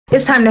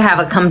It's time to have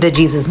a come to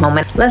Jesus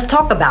moment. Let's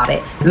talk about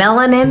it.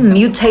 Melanin,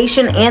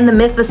 mutation, and the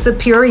myth of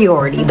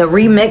superiority. The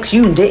remix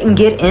you didn't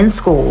get in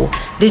school.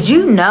 Did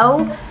you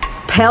know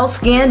pale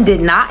skin did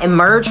not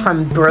emerge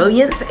from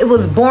brilliance? It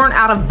was born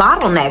out of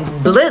bottlenecks,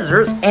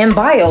 blizzards, and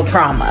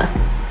biotrauma.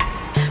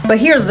 But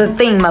here's the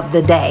theme of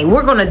the day.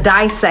 We're going to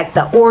dissect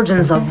the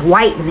origins of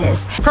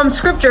whiteness. From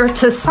scripture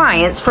to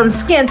science, from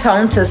skin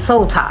tone to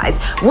soul ties.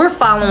 We're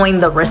following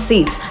the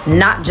receipts,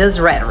 not just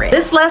rhetoric.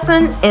 This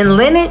lesson in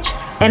lineage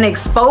and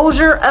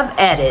exposure of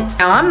edits.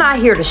 Now, I'm not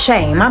here to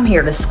shame, I'm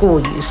here to school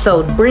you.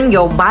 So bring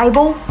your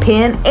Bible,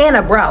 pen, and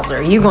a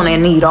browser. You're going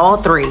to need all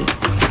three.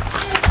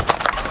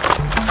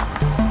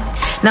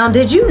 Now,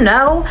 did you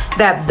know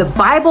that the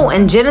Bible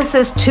in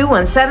Genesis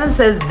 2:7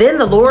 says, "Then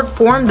the Lord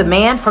formed the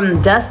man from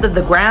the dust of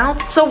the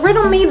ground"? So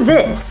riddle me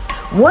this.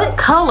 What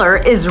color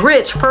is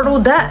rich, fertile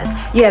dust?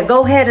 Yeah,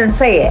 go ahead and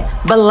say it.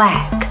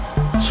 Black.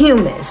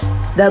 Humus.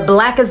 The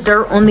blackest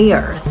dirt on the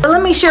earth. But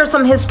let me share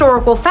some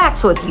historical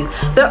facts with you.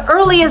 The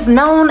earliest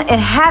known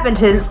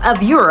inhabitants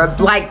of Europe,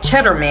 like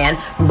Cheddarman,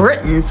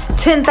 Britain,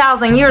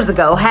 10,000 years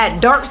ago,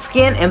 had dark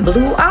skin and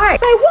blue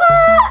eyes. Say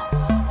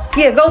what?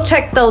 Yeah, go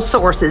check those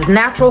sources.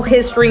 Natural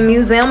History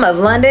Museum of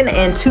London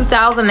in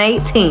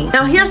 2018.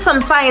 Now here's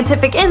some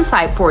scientific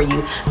insight for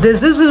you. The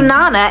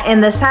Zuzunana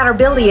and the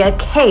Saturbilia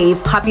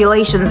cave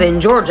populations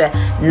in Georgia,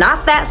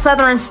 not that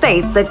southern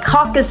state, the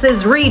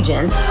Caucasus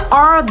region,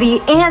 are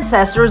the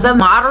ancestors of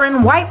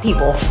modern white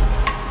people.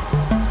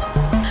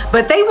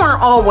 But they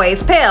weren't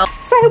always pale.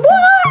 Say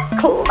what?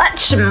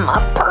 Clutch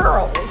my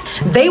pearls.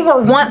 They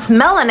were once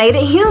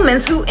melanated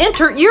humans who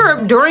entered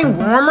Europe during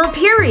warmer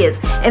periods,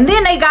 and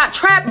then they got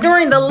trapped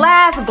during the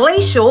last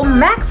glacial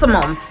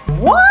maximum.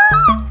 What?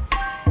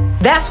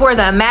 That's where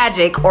the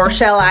magic, or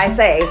shall I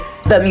say,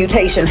 the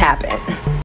mutation happened.